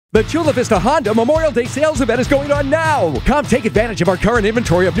The Chula Vista Honda Memorial Day sales event is going on now. Come take advantage of our current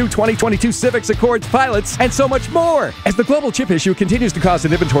inventory of new 2022 Civics, Accords, Pilots, and so much more. As the global chip issue continues to cause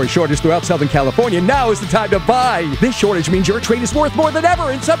an inventory shortage throughout Southern California, now is the time to buy. This shortage means your trade is worth more than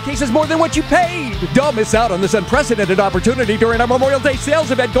ever, in some cases more than what you paid. Don't miss out on this unprecedented opportunity during our Memorial Day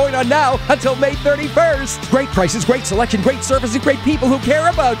sales event going on now until May 31st. Great prices, great selection, great service, and great people who care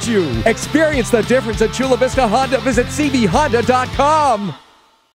about you. Experience the difference at Chula Vista Honda. Visit cvhonda.com.